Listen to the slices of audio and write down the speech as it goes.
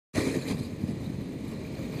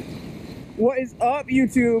What is up,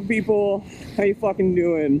 YouTube people? How you fucking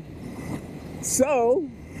doing? So,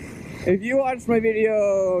 if you watched my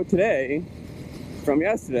video today, from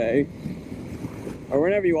yesterday, or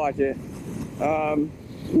whenever you watch it,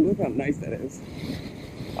 look how nice that is.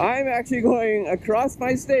 I'm actually going across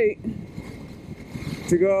my state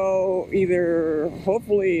to go either,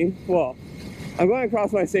 hopefully, well, I'm going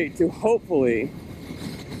across my state to hopefully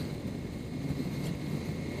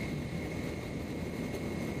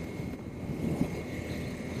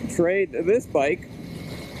trade this bike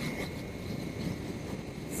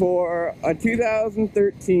for a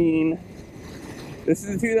 2013, this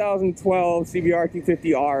is a 2012 CBR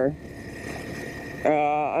 250R.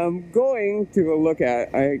 I'm going to look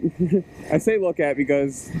at, I say look at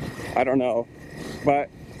because I don't know, but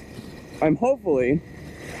I'm hopefully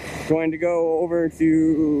going to go over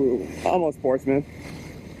to almost Portsmouth,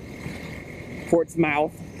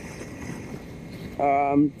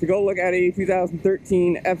 to go look at a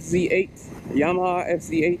 2013 FZ8, Yamaha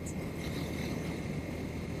FZ8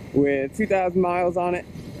 with 2,000 miles on it.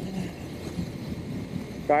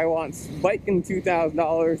 Guy wants bike and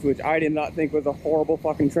 $2,000, which I did not think was a horrible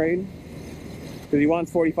fucking trade, because he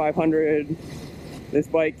wants $4,500. This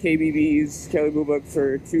bike, KBB's Kelly Blue Book,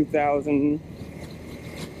 for $2,000.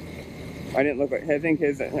 I didn't look at, I think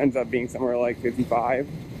his ends up being somewhere like $55.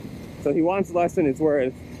 So he wants less than it's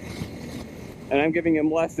worth, and I'm giving him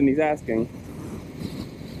less than he's asking.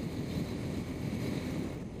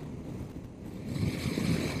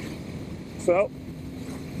 So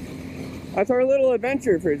that's our little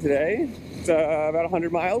adventure for today. It's about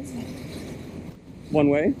 100 miles one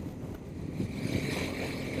way,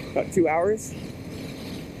 about 2 hours.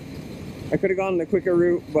 I could have gone the quicker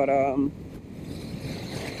route, but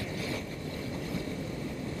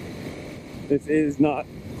this is not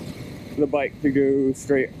the bike to go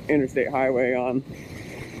straight interstate highway on.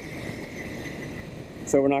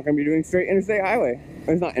 So we're not going to be doing straight interstate highway.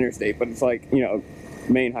 It's not interstate, but it's like, you know,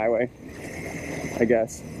 main highway, I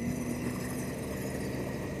guess.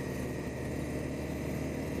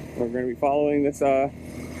 We're going to be following this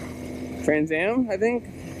Trans Am, I think. I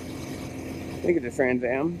think it's a Trans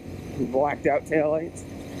Am. Blacked out taillights.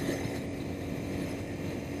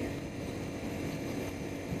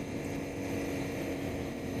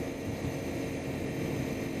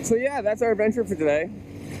 So yeah, that's our adventure for today.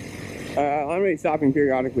 I'm going to be stopping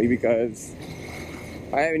periodically because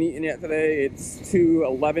I haven't eaten yet today. It's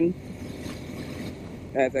 2:11.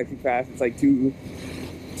 That's actually fast. It's like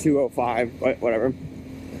 2:05, but whatever.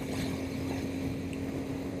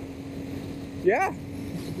 Yeah.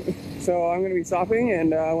 So I'm going to be stopping,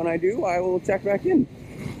 and when I do, I will check back in.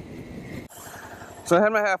 So I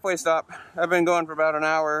had my halfway stop. I've been going for about an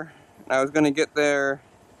hour. I was going to get there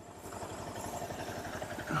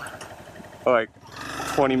like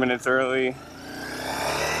 20 minutes early.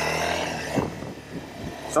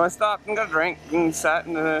 So I stopped and got a drink and sat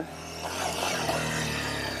in the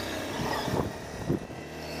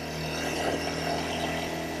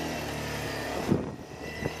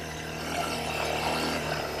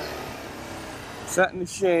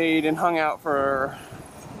shade and hung out for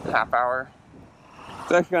a half hour.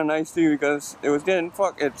 It's actually kind of nice too, because it was getting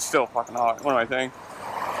it's still fucking hot. What am I saying?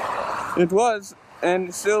 It was, and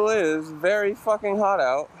it still is, very fucking hot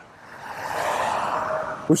out.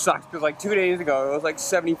 Which sucks, because like 2 days ago it was like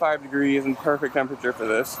 75 degrees and perfect temperature for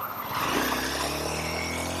this.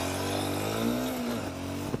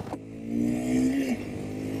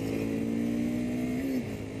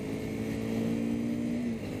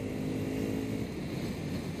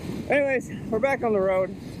 Anyways, we're back on the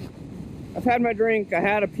road. I've had my drink, I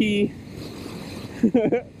had a pee.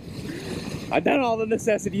 I've done all the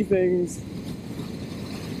necessity things.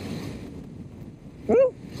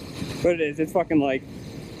 Woo! But it is, it's fucking like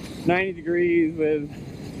 90 degrees with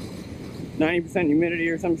 90% humidity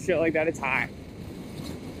or some shit like that. It's hot.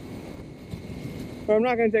 But I'm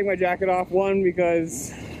not gonna take my jacket off. One,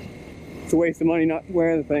 because it's a waste of money not to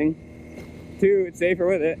wear the thing. Two, it's safer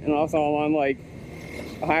with it, and also I'm on like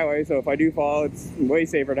a highway, so if I do fall, it's way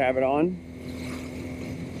safer to have it on.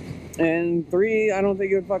 And three, I don't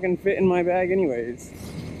think it would fucking fit in my bag anyways.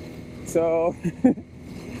 So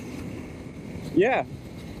yeah,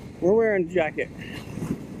 we're wearing a jacket.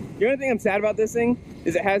 The only thing I'm sad about this thing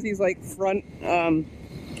is it has these like front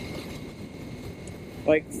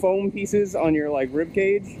like foam pieces on your like rib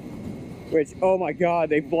cage, which, oh my god,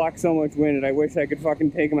 they block so much wind, and I wish I could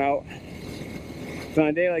fucking take them out. So on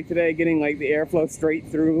a day like today, getting like the airflow straight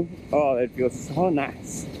through, oh, it feels so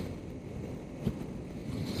nice.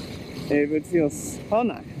 It would feel so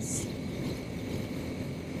nice.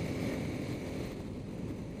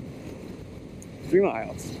 3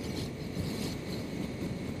 miles.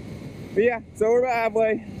 But yeah, so we're about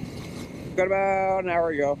halfway. Got about an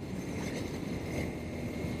hour to go.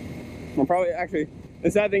 I'm probably, actually,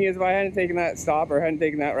 the sad thing is if I hadn't taken that stop or hadn't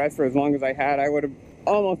taken that rest for as long as I had, I would have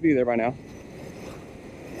almost be there by now.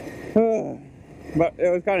 But it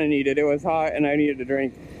was kind of needed. It was hot and I needed a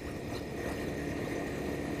drink.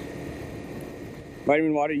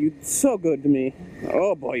 Vitamin water, you're so good to me.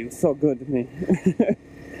 Oh boy, you're so good to me.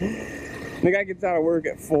 The guy gets out of work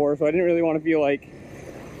at 4, so I didn't really want to feel like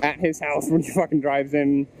at his house when he fucking drives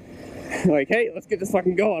in, like, hey, let's get this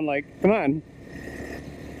fucking going. Like, come on.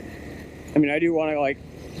 I mean, I do want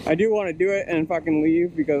to do it and fucking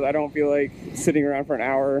leave because I don't feel like sitting around for an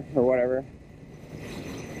hour or whatever.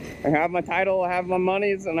 I have my title, I have my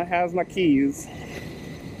monies, and I have my keys.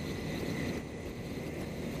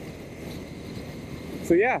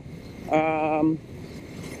 So yeah,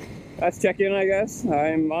 that's check-in, I guess.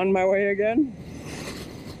 I'm on my way again.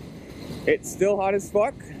 It's still hot as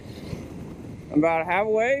fuck. I'm about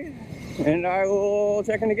halfway, and I will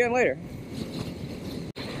check in again later.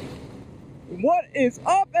 What is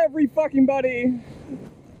up, every fucking buddy?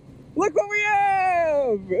 Look what we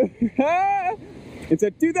have! It's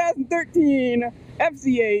a 2013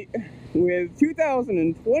 FC8 with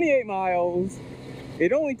 2,028 miles.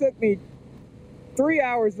 It only took me 3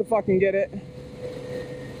 hours to fucking get it.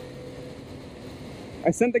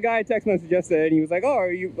 I sent the guy a text message yesterday, and he was like, "Oh,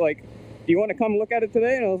 are you like, do you want to come look at it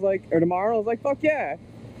today?" And I was like, or tomorrow. I was like, "Fuck yeah!"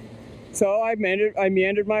 So I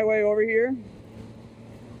meandered my way over here.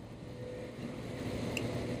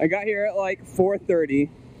 I got here at like 4:30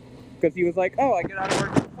 because he was like, "Oh, I get out of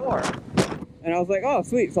work at 4." And I was like, "Oh,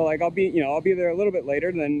 sweet." So like I'll be there a little bit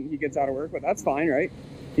later than he gets out of work, but that's fine, right?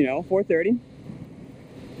 4:30.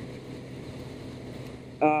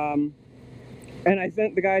 And I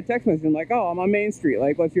sent the guy a text message. I'm like, "Oh, I'm on Main Street.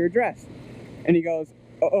 Like, what's your address?" And he goes,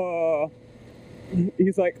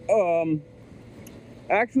 he's like,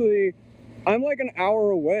 actually, I'm like an hour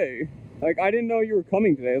away. Like, I didn't know you were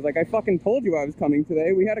coming today." I was like, "I fucking told you I was coming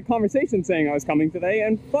today. We had a conversation saying I was coming today,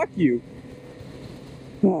 and fuck you."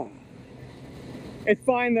 It's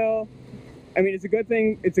fine though. I mean, it's a good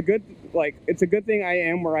thing. It's a good thing I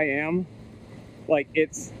am where I am. Like,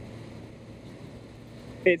 it's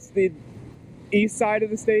the east side of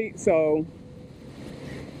the state, so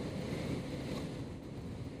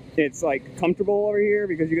it's like comfortable over here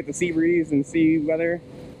because you get the sea breeze and sea weather.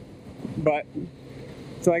 But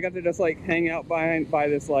so I got to just like hang out by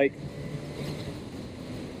this little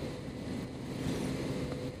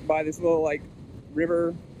like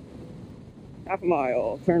river, half a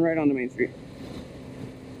mile, turn right onto Main Street.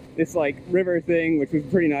 This like river thing, which was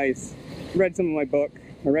pretty nice. Read some of my book.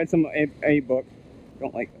 I read some a book.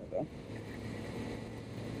 Don't like that though.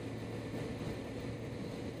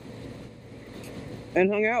 And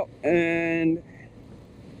hung out and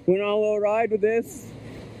went on a little ride with this,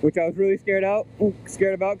 which I was really scared about because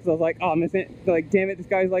I was like, "Oh, like, damn it, this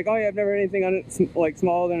guy's like, oh yeah, I've never had anything on it like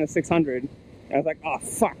smaller than a 600." And I was like, "Oh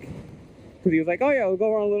fuck," because he was like, "Oh yeah, we'll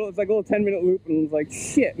go around it's like a little 10-minute loop," and I was like,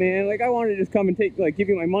 "Shit, man, like I wanted to just come and give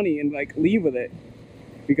you my money and like leave with it,"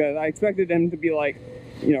 because I expected him to be like,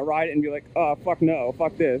 ride it and be like, "Oh fuck no,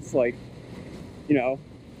 fuck this," like,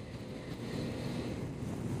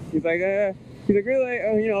 He's like, really,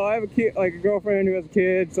 I have a kid, like a girlfriend who has a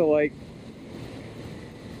kid, so like,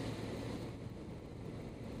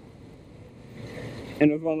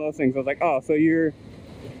 and it was one of those things. I was like, "Oh, so you're,"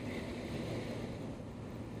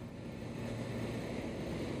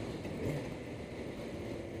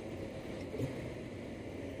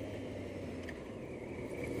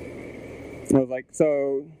 I was like,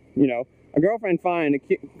 "So, a girlfriend, fine,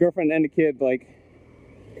 girlfriend and a kid, like,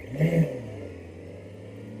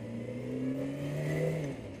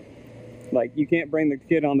 you can't bring the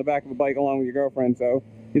kid on the back of a bike along with your girlfriend." So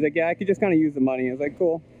he's like, "Yeah, I could just kind of use the money." I was like,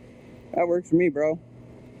 "Cool, that works for me, bro.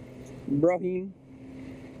 Broheen."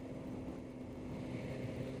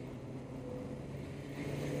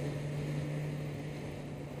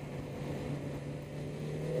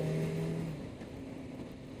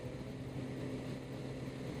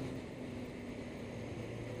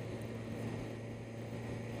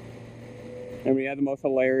 And we had the most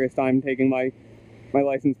hilarious time taking my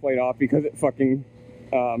license plate off because it fucking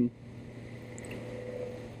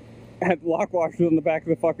had lock washers on the back of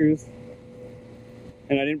the fuckers,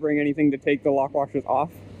 and I didn't bring anything to take the lock washers off.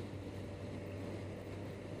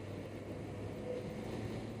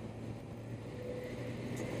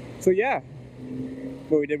 So yeah,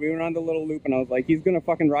 what we did, we went on the little loop, and I was like, he's gonna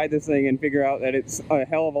fucking ride this thing and figure out that it's a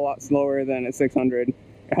hell of a lot slower than a 600,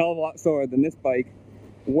 a hell of a lot slower than this bike,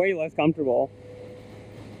 way less comfortable.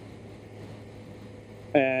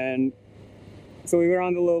 And So we were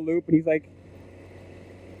on the little loop, and he's like,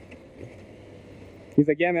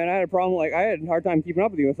 yeah, man, I had a problem. Like, I had a hard time keeping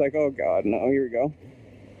up with you. It's like, oh god, no, here we go.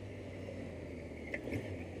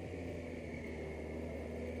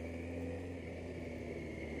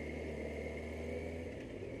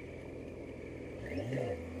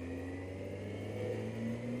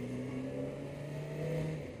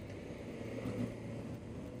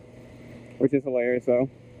 Which is hilarious, though.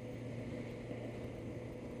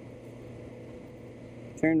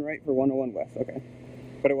 Turn right for 101 West, okay.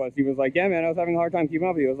 But it was, he was like, yeah, man, I was having a hard time keeping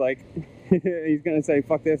up with you. I was like, he's gonna say,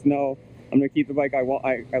 fuck this, no, I'm gonna keep the bike I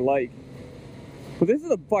like. But this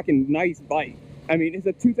is a fucking nice bike. I mean, it's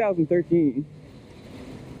a 2013.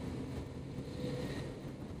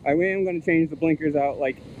 I am gonna change the blinkers out,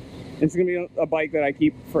 like, it's gonna be a bike that I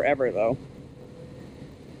keep forever, though.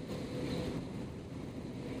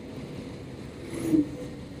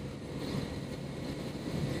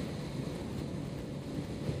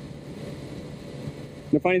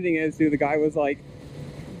 The funny thing is, too, the guy was like,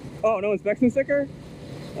 oh, no inspection sticker?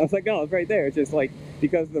 I was like, no, it's right there. It's just like,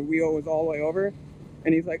 because the wheel was all the way over.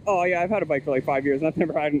 And he's like, oh yeah, I've had a bike for like 5 years and I've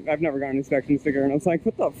never got an inspection sticker. And I was like,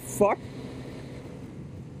 what the fuck?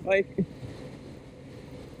 Like,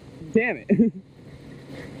 damn it.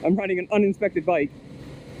 I'm riding an uninspected bike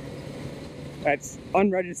that's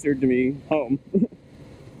unregistered to me home.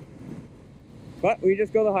 But we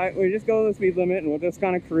just go the speed limit, and we'll just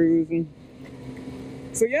kind of cruise. And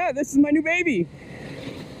so yeah, this is my new baby.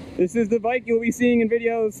 This is the bike you'll be seeing in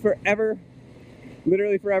videos forever,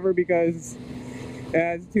 literally forever, because it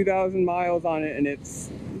has 2,000 miles on it, and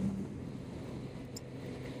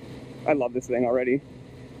I love this thing already.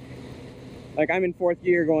 Like, I'm in 4th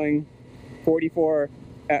gear going 44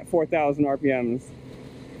 at 4,000 RPMs.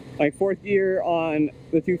 Like, 4th gear on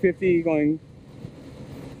the 250 going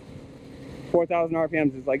 4,000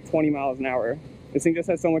 RPMs is like 20 miles an hour. This thing just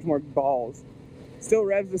has so much more balls. Still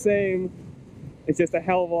revs the same. It's just a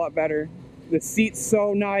hell of a lot better. The seat's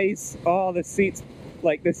so nice. Oh, the seat's,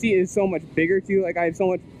 like, the seat is so much bigger too. Like, I have so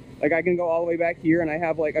much, like, I can go all the way back here, and I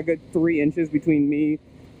have like a good 3 inches between me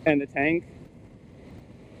and the tank,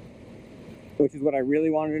 which is what I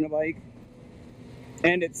really wanted in a bike.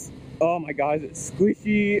 And it's, oh my god, it's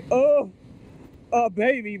squishy. Oh,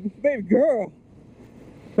 baby girl.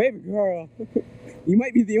 Baby girl. You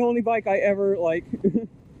might be the only bike I ever, like,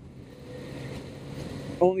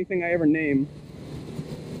 only thing I ever name.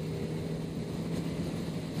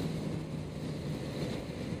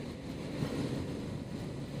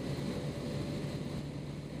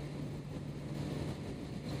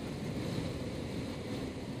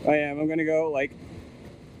 I'm gonna go, like,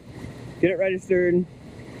 get it registered,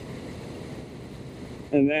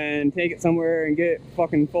 and then take it somewhere and get it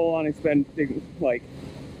fucking full on expensive. Like,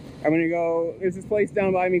 I'm gonna go, there's this place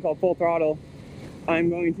down by me called Full Throttle. I'm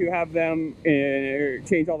going to have them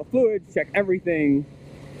change all the fluids, check everything,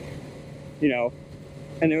 you know.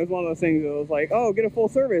 And it was one of those things that was like, oh, get a full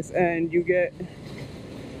service, and you get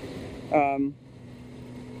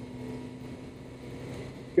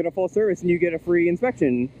a full service and you get a free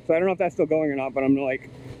inspection. So I don't know if that's still going or not, but I'm like,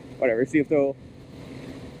 whatever, see if they'll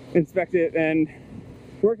inspect it and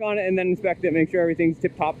work on it, and then inspect it, make sure everything's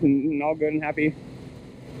tip-top and all good and happy.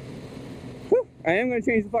 Whew. I am going to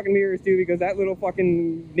change the fucking mirrors too, because that little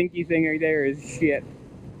fucking dinky thing right there is shit.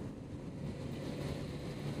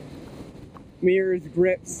 Mirrors,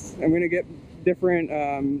 grips, I'm going to get different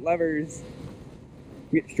levers,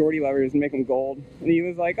 get shorty levers and make them gold. And he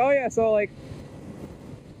was like, oh yeah, so like,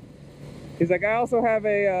 he's like, I also have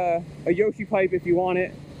a Yoshi pipe if you want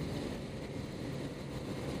it.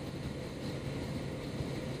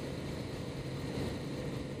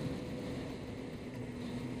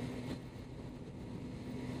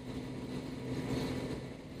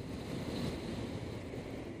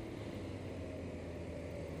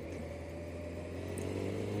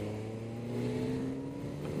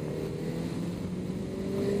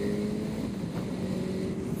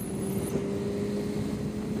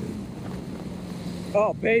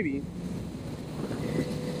 Oh, baby.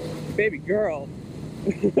 Baby girl.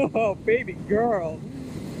 Oh, baby girl.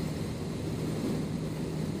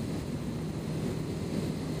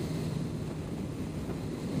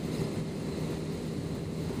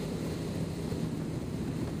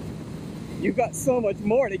 You got so much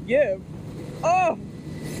more to give. Oh!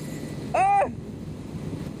 Ah!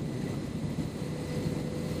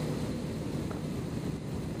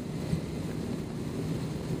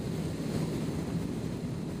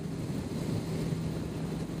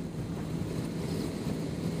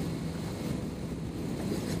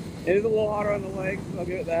 It is a little hotter on the legs, I'll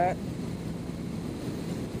give it that.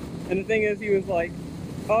 And the thing is, he was like,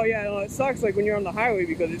 Oh yeah, no, it sucks like when you're on the highway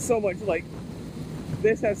because it's so much like,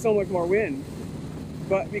 this has so much more wind.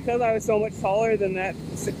 But because I was so much taller than the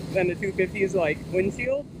 250's like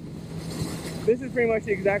windshield, this is pretty much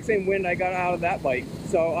the exact same wind I got out of that bike.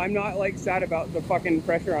 So I'm not like sad about the fucking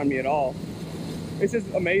pressure on me at all. It's just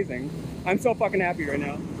amazing. I'm so fucking happy right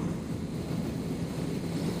now.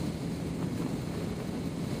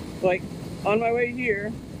 Like, on my way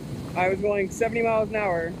here, I was going 70 miles an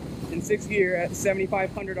hour in 6th gear at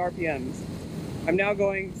 7,500 RPMs. I'm now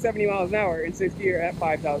going 70 miles an hour in 6th gear at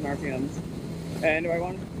 5,000 RPMs. And do I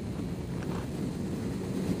want to...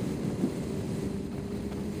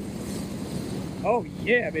 Oh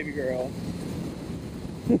yeah, baby girl.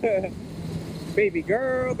 Baby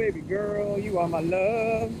girl, you are my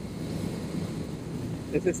love.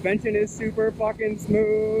 The suspension is super fucking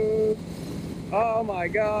smooth. Oh my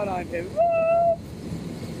god, I'm in love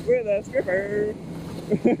with a stripper.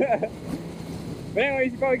 But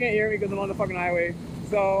anyways, you probably can't hear me because I'm on the fucking highway.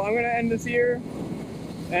 So I'm gonna end this here,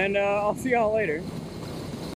 and I'll see y'all later.